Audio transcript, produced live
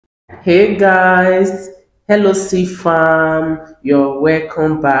Hey guys, hello C Farm. You're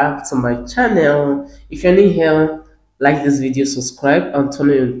welcome back to my channel. If you're new here, like this video, subscribe, and turn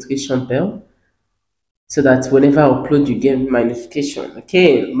on your notification bell so that whenever I upload, you get my notification.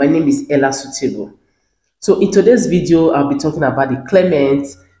 Okay, my name is Ella Suitable. So in today's video, I'll be talking about the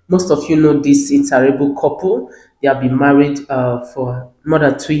Clements. Most of you know this interable couple. They have been married for more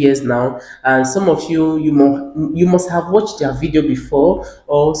than 2 years now, and some of you must have watched their video before,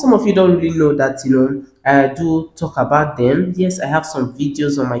 or some of you don't really know that I do talk about them. Yes, I have some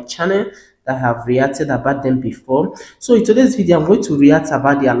videos on my channel that have reacted about them before. So in today's video, I'm going to react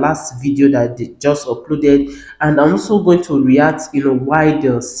about their last video that they just uploaded, and I'm also going to react, why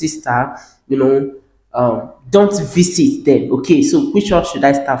the sister, don't visit them. Okay, so which one should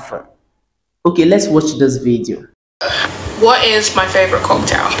I start from? Okay, let's watch this video. What is my favorite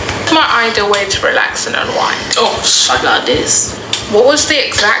cocktail? My ideal way to relax and unwind. Oh, I love this. What was the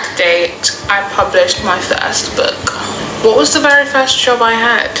exact date I published my first book? What was the very first job I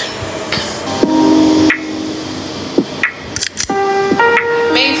had?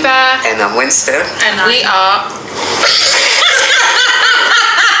 Mayfair. And I'm Wiston. And we are...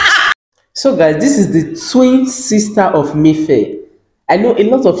 So guys, this is the twin sister of Mayfair. I know a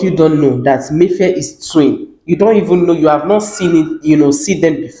lot of you don't know that Mayfair is twin. You don't even know, you have not seen it, see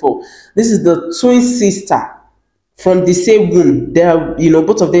them before. This is the twin sister from the same womb. They are,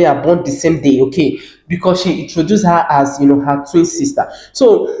 both of them are born the same day, okay? Because she introduced her as, her twin sister.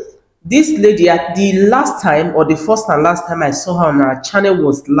 So this lady, at the last time, or the first and last time I saw her on our channel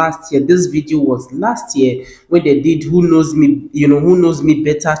was last year. This video was last year when they did Who Knows Me, Who Knows Me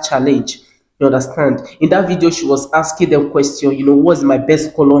Better challenge. You understand? In that video, she was asking them question, what's my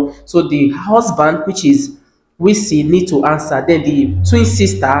best color? So the husband, which is Wiston, need to answer. Then the twin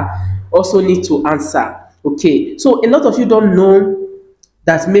sister also need to answer. Okay, so a lot of you don't know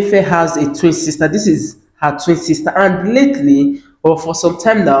that Mayfair has a twin sister. This is her twin sister, and lately, or for some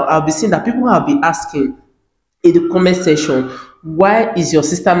time now, I'll be seeing that people have been asking in the comment section, why is your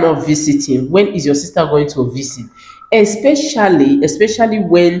sister not visiting? When is your sister going to visit? Especially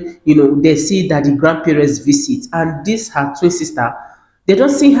when they see that the grandparents visit, and this her twin sister, they don't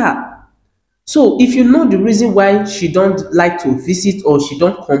see her. So if you know the reason why she don't like to visit or she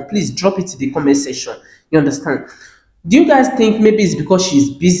don't come, please drop it in the comment section. You understand? Do you guys think maybe it's because she's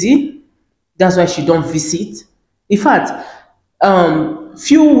busy, that's why she don't visit? In fact,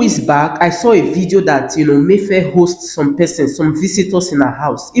 few weeks back, I saw a video that Mayfair hosts some persons, some visitors in her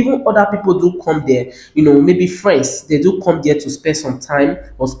house. Even other people do come there, maybe friends, they do come there to spend some time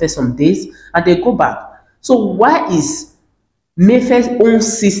or spend some days, and they go back. So why is Mayfair's own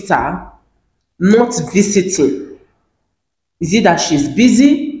sister not visiting? Is it that she's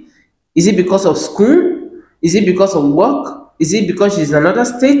busy? Is it because of school? Is it because of work? Is it because she's in another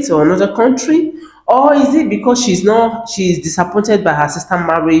state or another country? Or is it because she's disappointed by her sister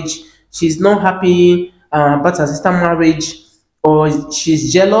marriage? She's not happy about her sister marriage, or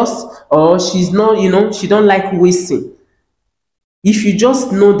she's jealous, or she's not, she don't like wasting. If you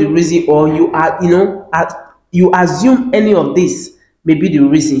just know the reason, or you assume any of this may be the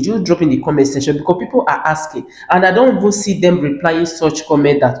reason, you drop in the comment section, because people are asking, and I don't even see them replying such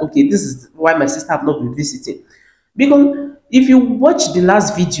comment that, okay, this is why my sister have not been visiting. Because if you watch the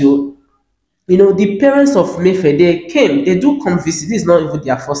last video, the parents of Mayfair, they do come visit. This is not even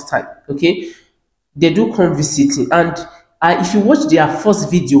their first time, okay? They do come visiting, and if you watch their first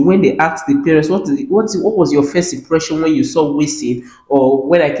video, when they asked the parents, what was your first impression when you saw Wiston, or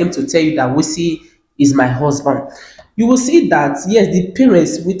when I came to tell you that Wiston is my husband, you will see that, yes, the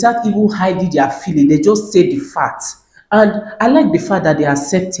parents, without even hiding their feeling, they just say the fact. And I like the fact that they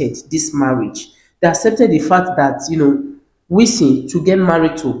accepted this marriage. They accepted the fact that, Wiston to get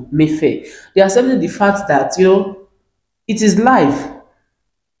married to Mayfair. They accepted the fact that, it is life.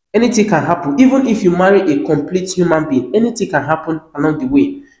 Anything can happen. Even if you marry a complete human being, anything can happen along the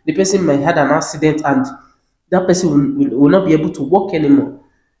way. The person might have an accident, and that person will not be able to walk anymore.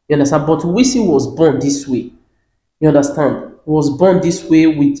 You understand? But Wiston was born this way. You understand? Was born this way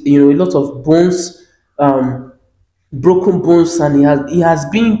with a lot of bones, broken bones, and he has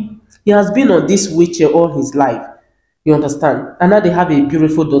been on this wheelchair all his life. You understand? And now they have a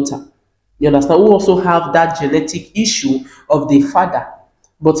beautiful daughter. You understand? Who also have that genetic issue of the father.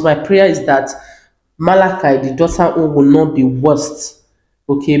 But my prayer is that Malachi, the daughter, will not be worst.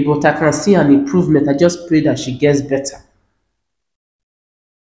 Okay, but I can see an improvement. I just pray that she gets better.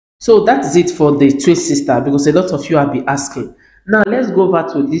 So that is it for the twin sister, because a lot of you have been asking. Now let's go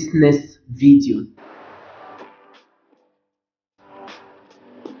over to this next video.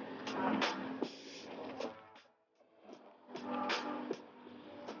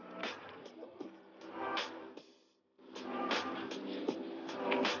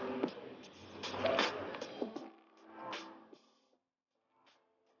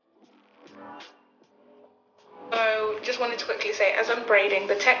 wanted to quickly say, as I'm braiding,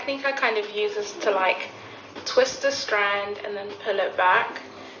 the technique I kind of use is to like twist the strand and then pull it back,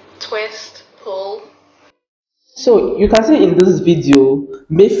 twist, pull. So you can see in this video,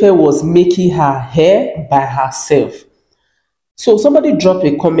 Mayfair was making her hair by herself. So somebody dropped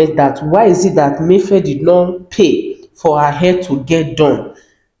a comment that why is it that Mayfair did not pay for her hair to get done?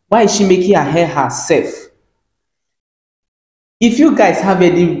 Why is she making her hair herself? If you guys have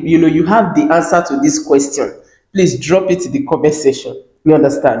any, you have the answer to this question, please drop it in the comment section. You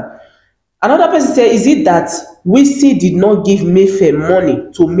understand? Another person said, is it that Wiston did not give Mayfair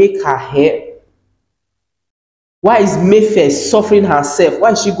money to make her hair? Why is Mayfair suffering herself?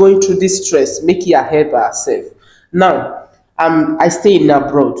 Why is she going through this stress, making her hair by herself? Now, I stay in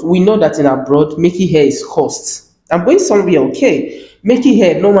abroad. We know that in abroad, making hair is cost. I'm going somewhere, okay? Making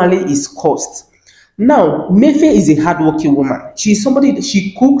hair normally is cost. Now, Mayfair is a hardworking woman. She's somebody that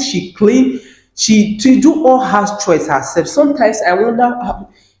she cooks, she cleans, she do all house chores herself. Sometimes I wonder,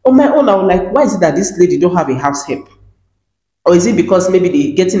 on my own, I'm like, why is it that this lady don't have a house help? Or is it because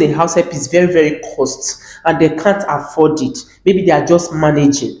maybe getting a house help is very, very cost and they can't afford it? Maybe they are just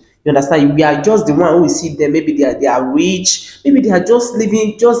managing. You understand? We are just the one who see them. Maybe they are rich. Maybe they are just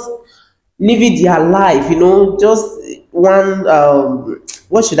living their life. Just one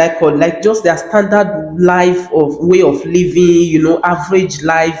what should I call it? Like just their standard life of way of living. Average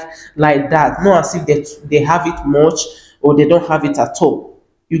life like that. Not as if they have it much or they don't have it at all.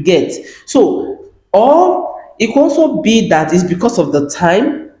 You get? So or it could also be that it's because of the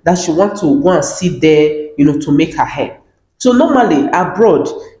time that she wants to go and sit there, to make her hair. So normally abroad,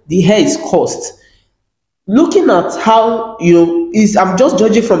 the hair is cost. Looking at how, I'm just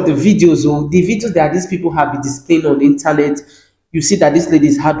judging from the videos, the videos that these people have been displaying on the internet. You see that this lady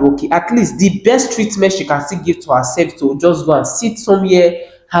is hardworking. At least the best treatment she can still give to herself to just go and sit somewhere,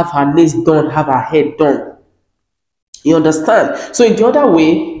 have her nails done, have her hair done. You understand? So in the other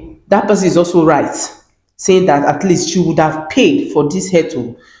way, that person is also right, saying that at least she would have paid for this hair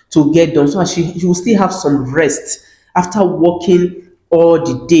to get done, so she will still have some rest after working all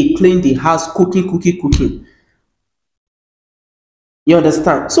the day, cleaning the house, cooking. You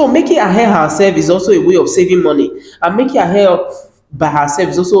understand? So making her hair herself is also a way of saving money, and making her hair by herself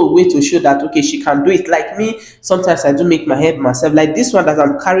is also a way to show that okay, she can do it. Like me, sometimes I do make my hair myself. Like this one that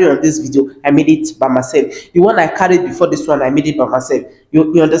I'm carrying on this video, I made it by myself. The one I carried before this one, I made it by myself.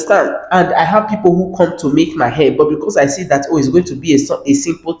 You understand? And I have people who come to make my hair, but because I see that it's going to be a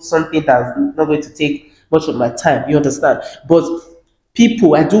simple something that's not going to take much of my time. You understand? But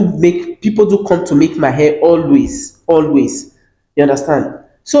people do come to make my hair always. You understand?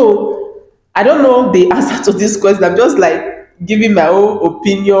 So I don't know the answer to this question. I'm just like giving my own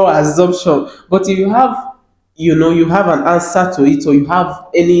opinion, assumption. But if you have, you have an answer to it, or you have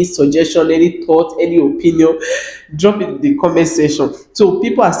any suggestion, any thought, any opinion, drop it in the comment section. So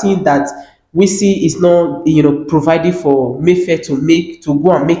people are saying that Wiston is not, providing for Mayfair to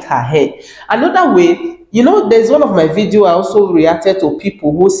go and make her hair. Another way, there's one of my video I also reacted to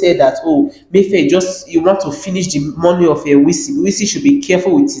people who said that, oh, Mayfair you want to finish the money of a Wiston. Wiston should be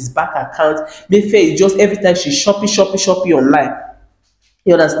careful with his bank account. Mayfair is just every time she's shopping online.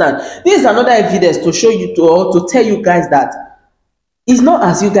 You understand? This is another evidence to show you to tell you guys that it's not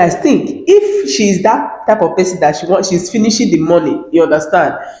as you guys think. If she's that type of person that she's finishing the money, you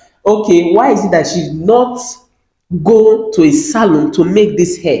understand? Okay, why is it that she's not go to a salon to make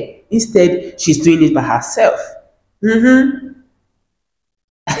this hair? Instead, she's doing it by herself. I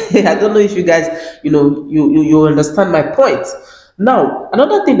don't know if you guys, you understand my point. Now,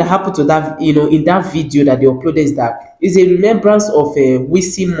 another thing that happened to that, in that video that they uploaded is a remembrance of a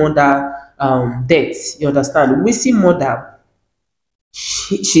Wiston mother death. You understand? Wiston mother,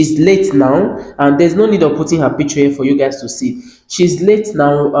 she's late now, and there's no need of putting her picture here for you guys to see. She's late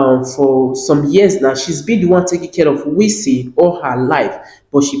now for some years now. She's been the one taking care of Wiston all her life,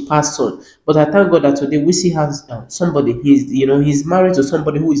 but she passed on. But I thank God that today Wiston has somebody. He's married to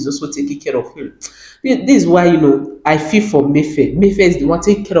somebody who is also taking care of him. This is why I feel for Mayfair. Mayfair is the one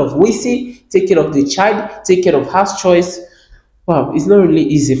taking care of Wiston, take care of the child, take care of house choice. Wow, it's not really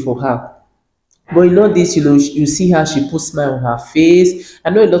easy for her. But this, you see her, she puts smile on her face. I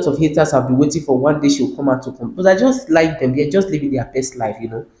know a lot of haters have been waiting for one day she'll come out to come. But I just like them. They're just living their best life,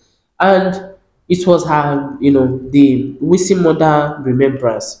 And it was her, the Wiston mother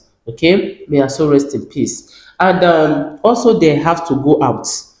remembrance. Okay? May her soul rest in peace. And also they have to go out,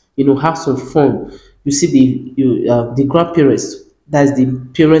 have some fun. You see the grandparents, that's the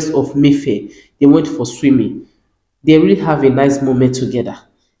parents of Mayfair, they went for swimming. They really have a nice moment together.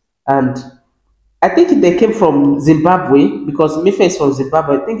 And I think they came from Zimbabwe, because Mayfair is from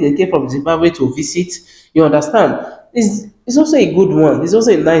Zimbabwe. I think they came from Zimbabwe to visit. You understand? is also a good one. It's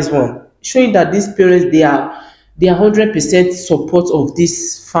also a nice one, showing that these parents, they are 100% support of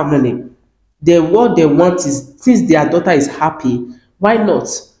this family. What they want is, since their daughter is happy, why not?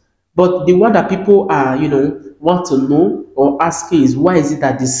 But the one that people are, want to know or asking is, why is it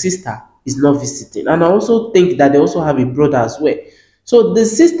that the sister is not visiting? And I also think that they also have a brother as well. So the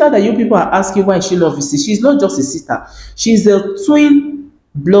sister that you people are asking why she not visit, she's not just a sister, she's a twin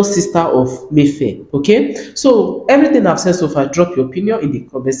blood sister of Mayfair. Okay, so everything I've said so far, drop your opinion in the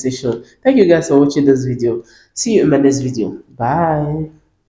comment section. Thank you guys for watching this video. See you in my next video. Bye.